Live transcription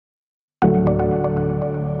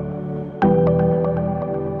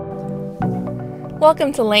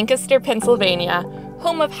Welcome to Lancaster, Pennsylvania,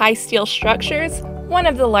 home of high steel structures, one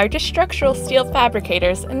of the largest structural steel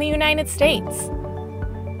fabricators in the United States.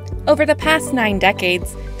 Over the past 9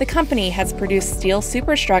 decades, the company has produced steel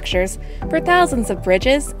superstructures for thousands of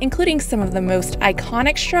bridges, including some of the most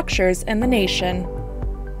iconic structures in the nation.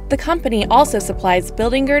 The company also supplies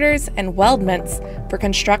building girders and weldments for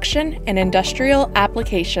construction and industrial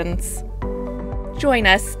applications. Join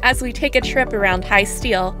us as we take a trip around high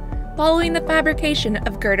steel, following the fabrication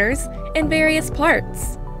of girders and various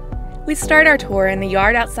parts. We start our tour in the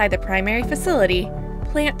yard outside the primary facility,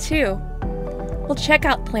 Plant 2. We'll check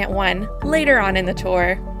out Plant 1 later on in the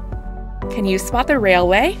tour. Can you spot the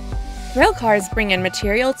railway? Rail cars bring in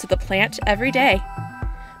material to the plant every day.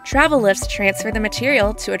 Travel lifts transfer the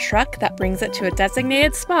material to a truck that brings it to a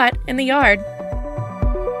designated spot in the yard.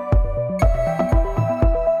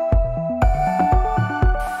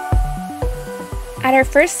 At our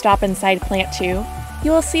first stop inside Plant 2,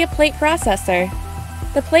 you will see a plate processor.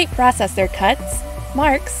 The plate processor cuts,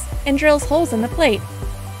 marks, and drills holes in the plate.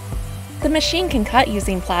 The machine can cut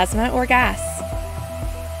using plasma or gas.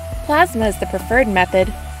 Plasma is the preferred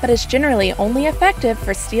method, but is generally only effective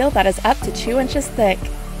for steel that is up to 2 inches thick.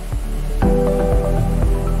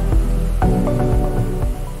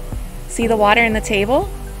 See the water in the table?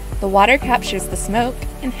 The water captures the smoke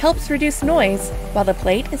and helps reduce noise while the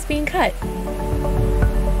plate is being cut.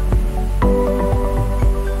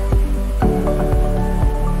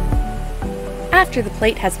 After the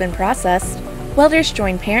plate has been processed, welders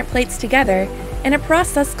join parent plates together in a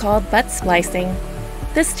process called butt splicing.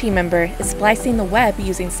 This team member is splicing the web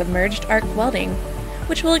using submerged arc welding,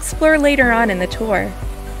 which we'll explore later on in the tour.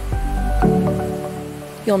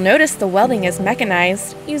 You'll notice the welding is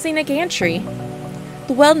mechanized using a gantry.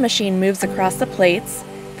 The weld machine moves across the plates,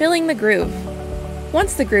 filling the groove.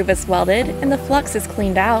 Once the groove is welded and the flux is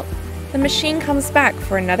cleaned out, the machine comes back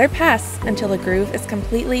for another pass until the groove is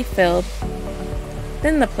completely filled.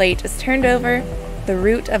 Then the plate is turned over, the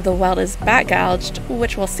root of the weld is back gouged,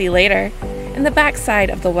 which we'll see later, and the back side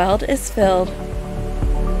of the weld is filled.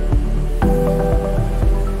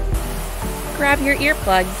 Grab your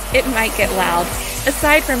earplugs, it might get loud.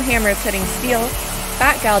 Aside from hammers hitting steel,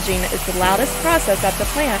 back gouging is the loudest process at the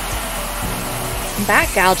plant.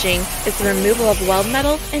 Back gouging is the removal of weld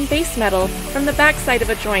metal and base metal from the backside of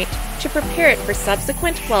a joint to prepare it for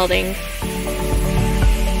subsequent welding.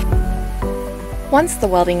 Once the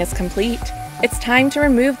welding is complete, it's time to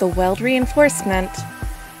remove the weld reinforcement.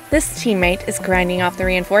 This teammate is grinding off the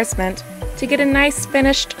reinforcement to get a nice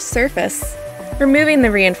finished surface. Removing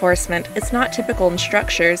the reinforcement is not typical in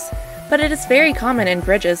structures, but it is very common in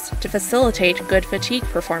bridges to facilitate good fatigue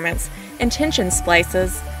performance in tension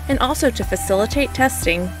splices and also to facilitate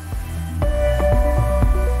testing.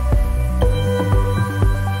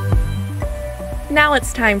 Now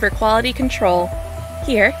it's time for quality control.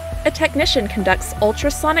 Here, a technician conducts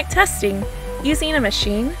ultrasonic testing using a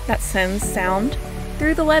machine that sends sound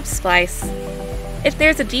through the web splice. If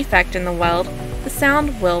there's a defect in the weld, the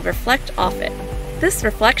sound will reflect off it. This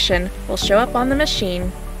reflection will show up on the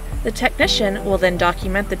machine. The technician will then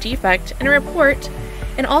document the defect in a report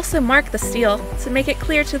and also mark the steel to make it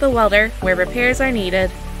clear to the welder where repairs are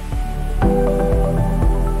needed.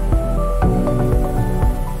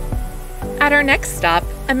 At our next stop,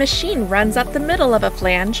 a machine runs up the middle of a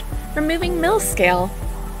flange, removing mill scale.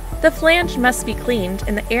 The flange must be cleaned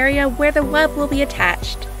in the area where the web will be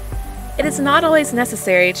attached. It is not always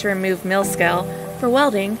necessary to remove mill scale for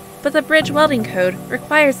welding, but the bridge welding code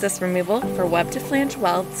requires this removal for web to flange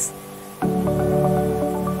welds.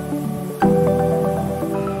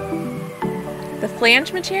 The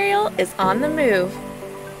flange material is on the move.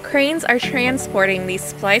 Cranes are transporting these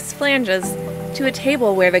splice flanges to a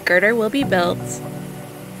table where the girder will be built.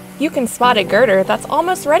 You can spot a girder that's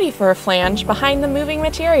almost ready for a flange behind the moving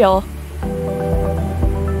material.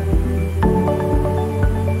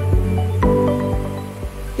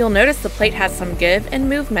 You'll notice the plate has some give and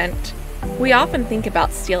movement. We often think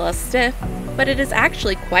about steel as stiff, but it is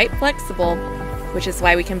actually quite flexible, which is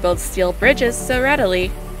why we can build steel bridges so readily.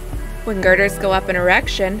 When girders go up in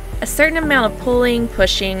erection, a certain amount of pulling,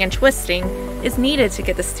 pushing, and twisting is needed to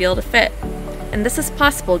get the steel to fit, and this is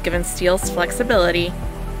possible given steel's flexibility.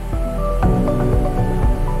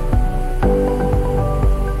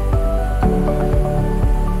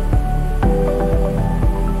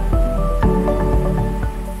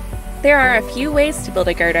 There are a few ways to build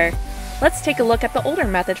a girder. Let's take a look at the older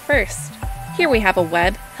method first. Here we have a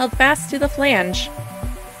web held fast to the flange.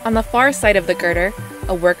 On the far side of the girder,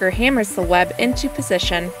 a worker hammers the web into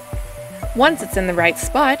position. Once it's in the right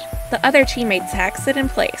spot, the other teammate tacks it in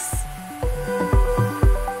place.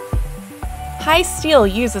 High steel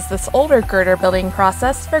uses this older girder building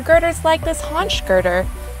process for girders like this haunch girder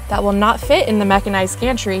that will not fit in the mechanized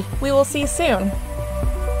gantry we will see soon.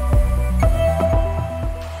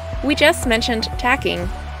 We just mentioned tacking.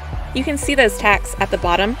 You can see those tacks at the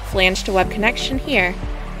bottom flange to web connection here.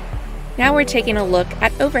 Now we're taking a look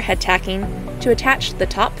at overhead tacking to attach the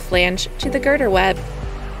top flange to the girder web.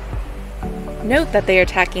 Note that they are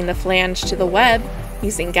tacking the flange to the web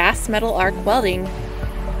using gas metal arc welding.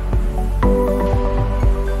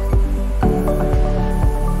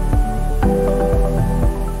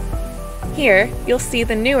 Here, you'll see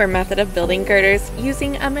the newer method of building girders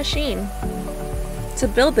using a machine. To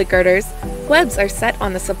build the girders, webs are set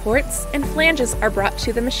on the supports and flanges are brought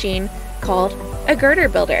to the machine called a girder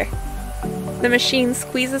builder. The machine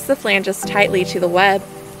squeezes the flanges tightly to the web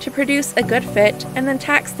to produce a good fit and then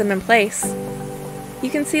tacks them in place. You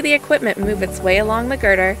can see the equipment move its way along the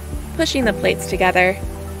girder, pushing the plates together.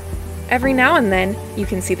 Every now and then, you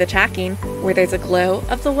can see the tacking where there's a glow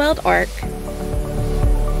of the weld arc.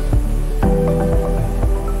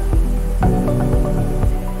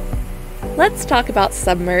 Let's talk about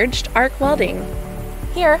submerged arc welding.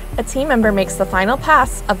 Here, a team member makes the final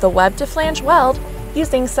pass of the web to flange weld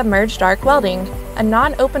using submerged arc welding, a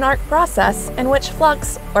non-open arc process in which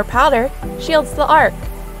flux, or powder, shields the arc.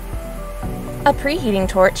 A preheating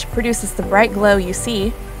torch produces the bright glow you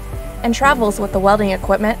see and travels with the welding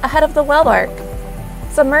equipment ahead of the weld arc.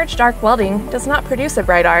 Submerged arc welding does not produce a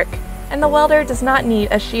bright arc, and the welder does not need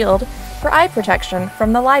a shield for eye protection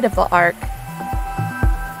from the light of the arc.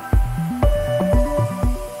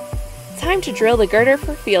 Time to drill the girder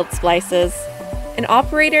for field splices. An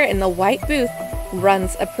operator in the white booth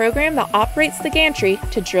runs a program that operates the gantry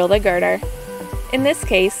to drill the girder. In this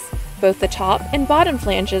case, both the top and bottom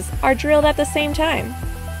flanges are drilled at the same time.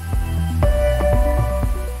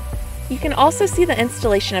 You can also see the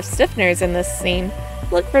installation of stiffeners in this scene.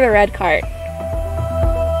 Look for the red cart.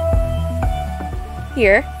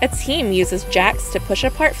 Here, a team uses jacks to push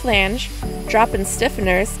apart flange, drop in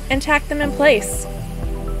stiffeners, and tack them in place.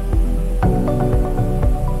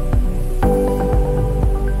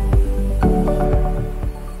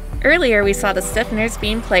 Earlier we saw the stiffeners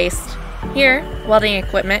being placed. Here, welding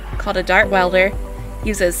equipment, called a dart welder,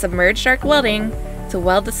 uses submerged arc welding to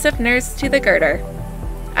weld the stiffeners to the girder.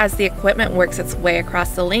 As the equipment works its way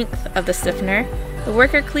across the length of the stiffener, the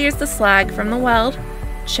worker clears the slag from the weld,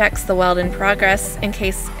 checks the weld in progress in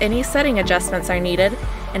case any setting adjustments are needed,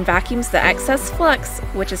 and vacuums the excess flux,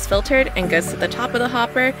 which is filtered and goes to the top of the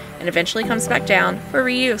hopper and eventually comes back down for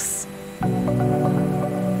reuse.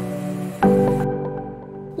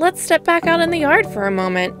 Let's step back out in the yard for a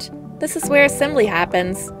moment. This is where assembly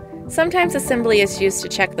happens. Sometimes assembly is used to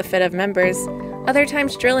check the fit of members. Other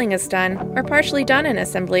times drilling is done, or partially done in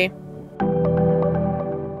assembly.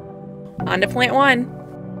 On to plant 1.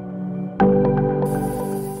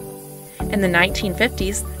 In the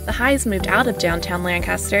 1950s, the Highs moved out of downtown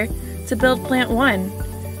Lancaster to build plant 1.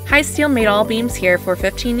 High Steel made all beams here for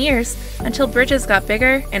 15 years until bridges got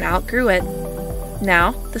bigger and outgrew it.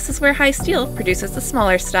 Now, this is where High Steel produces the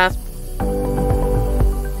smaller stuff.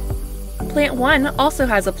 Plant 1 also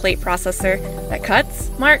has a plate processor that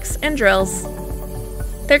cuts, marks, and drills.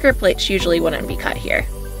 Thicker plates usually wouldn't be cut here.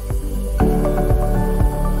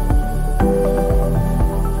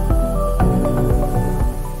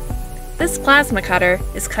 This plasma cutter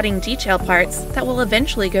is cutting detail parts that will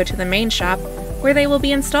eventually go to the main shop where they will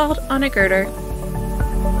be installed on a girder.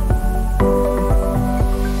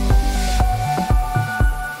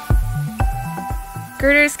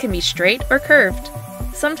 Girders can be straight or curved.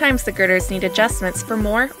 Sometimes the girders need adjustments for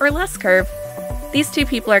more or less curve. These two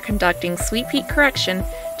people are conducting sweep heat correction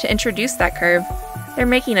to introduce that curve. They're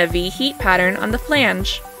making a V heat pattern on the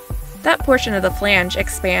flange. That portion of the flange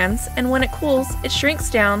expands, and when it cools, it shrinks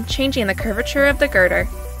down, changing the curvature of the girder.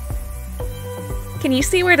 Can you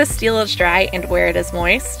see where the steel is dry and where it is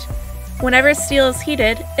moist? Whenever steel is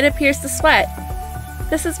heated, it appears to sweat.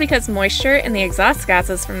 This is because moisture in the exhaust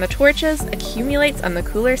gases from the torches accumulates on the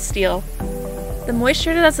cooler steel. The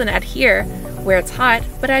moisture doesn't adhere where it's hot,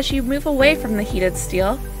 but as you move away from the heated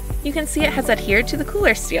steel, you can see it has adhered to the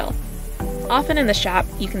cooler steel. Often in the shop,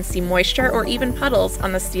 you can see moisture or even puddles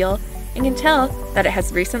on the steel and can tell that it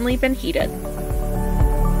has recently been heated.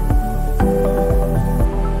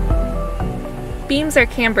 Beams are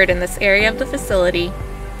cambered in this area of the facility.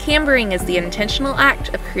 Cambering is the intentional act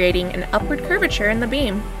of creating an upward curvature in the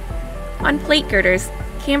beam. On plate girders,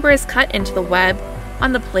 camber is cut into the web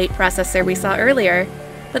on the plate processor we saw earlier,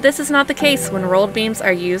 but this is not the case when rolled beams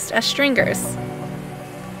are used as stringers.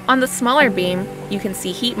 On the smaller beam, you can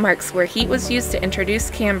see heat marks where heat was used to introduce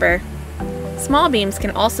camber. Small beams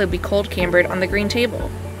can also be cold cambered on the green table.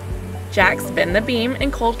 Jacks bend the beam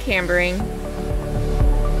in cold cambering.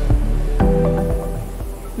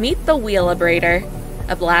 Meet the wheel abrader,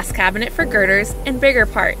 a blast cabinet for girders and bigger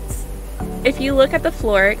parts. If you look at the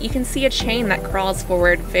floor, you can see a chain that crawls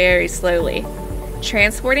forward very slowly,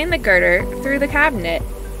 transporting the girder through the cabinet.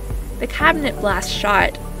 The cabinet blasts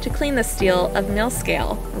shot to clean the steel of mill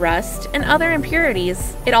scale, rust, and other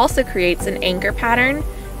impurities. It also creates an anchor pattern,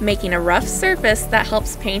 making a rough surface that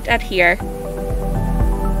helps paint adhere.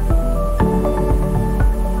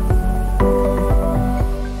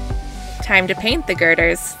 Time to paint the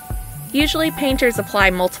girders. Usually painters apply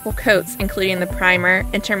multiple coats, including the primer,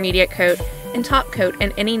 intermediate coat, and top coat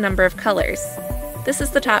in any number of colors. This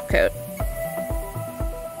is the top coat.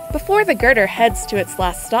 Before the girder heads to its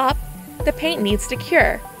last stop, the paint needs to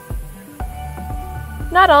cure.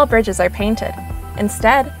 Not all bridges are painted.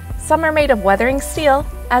 Instead, some are made of weathering steel,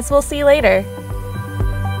 as we'll see later.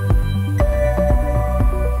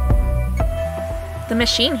 The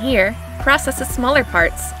machine here processes smaller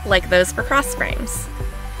parts, like those for cross frames.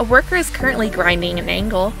 A worker is currently grinding an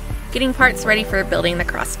angle, getting parts ready for building the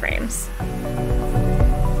cross frames.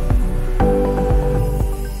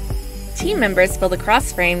 Team members build the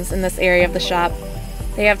cross frames in this area of the shop.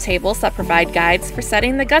 They have tables that provide guides for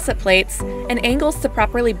setting the gusset plates and angles to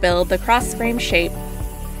properly build the cross frame shape.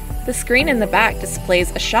 The screen in the back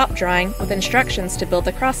displays a shop drawing with instructions to build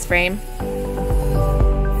the cross frame.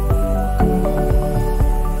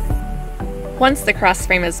 Once the cross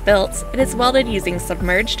frame is built, it is welded using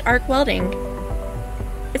submerged arc welding.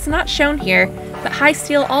 It's not shown here, but High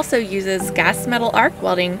Steel also uses gas metal arc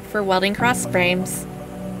welding for welding cross frames.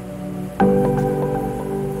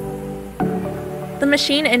 The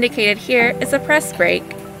machine indicated here is a press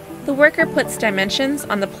brake. The worker puts dimensions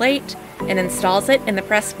on the plate and installs it in the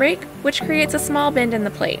press brake, which creates a small bend in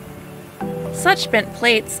the plate. Such bent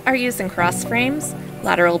plates are used in cross frames,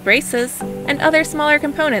 lateral braces, and other smaller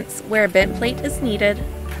components where a bent plate is needed.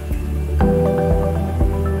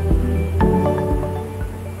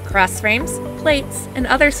 Cross frames, plates, and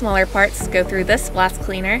other smaller parts go through this blast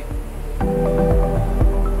cleaner.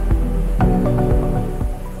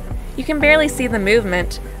 You can barely see the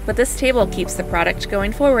movement, but this table keeps the product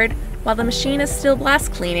going forward while the machine is still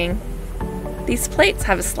blast cleaning. These plates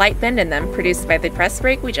have a slight bend in them produced by the press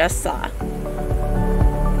brake we just saw.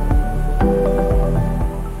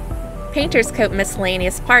 Painters coat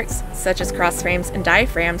miscellaneous parts, such as cross frames and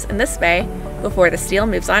diaphragms, in this way before the steel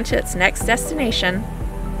moves on to its next destination.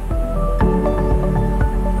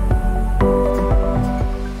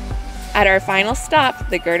 At our final stop,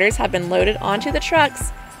 the girders have been loaded onto the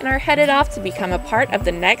trucks and are headed off to become a part of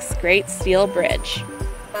the next great steel bridge.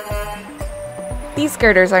 These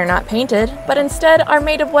girders are not painted, but instead are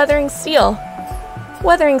made of weathering steel.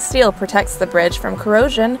 Weathering steel protects the bridge from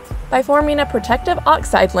corrosion by forming a protective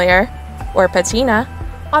oxide layer, or patina,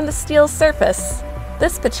 on the steel's surface.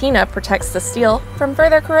 This patina protects the steel from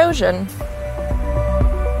further corrosion.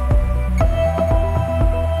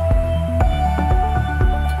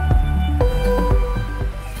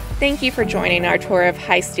 Thank you for joining our tour of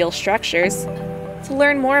High Steel structures. To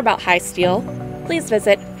learn more about High Steel, please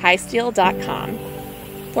visit highsteel.com.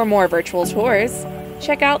 For more virtual tours,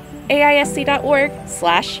 check out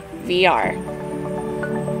aisc.org/VR.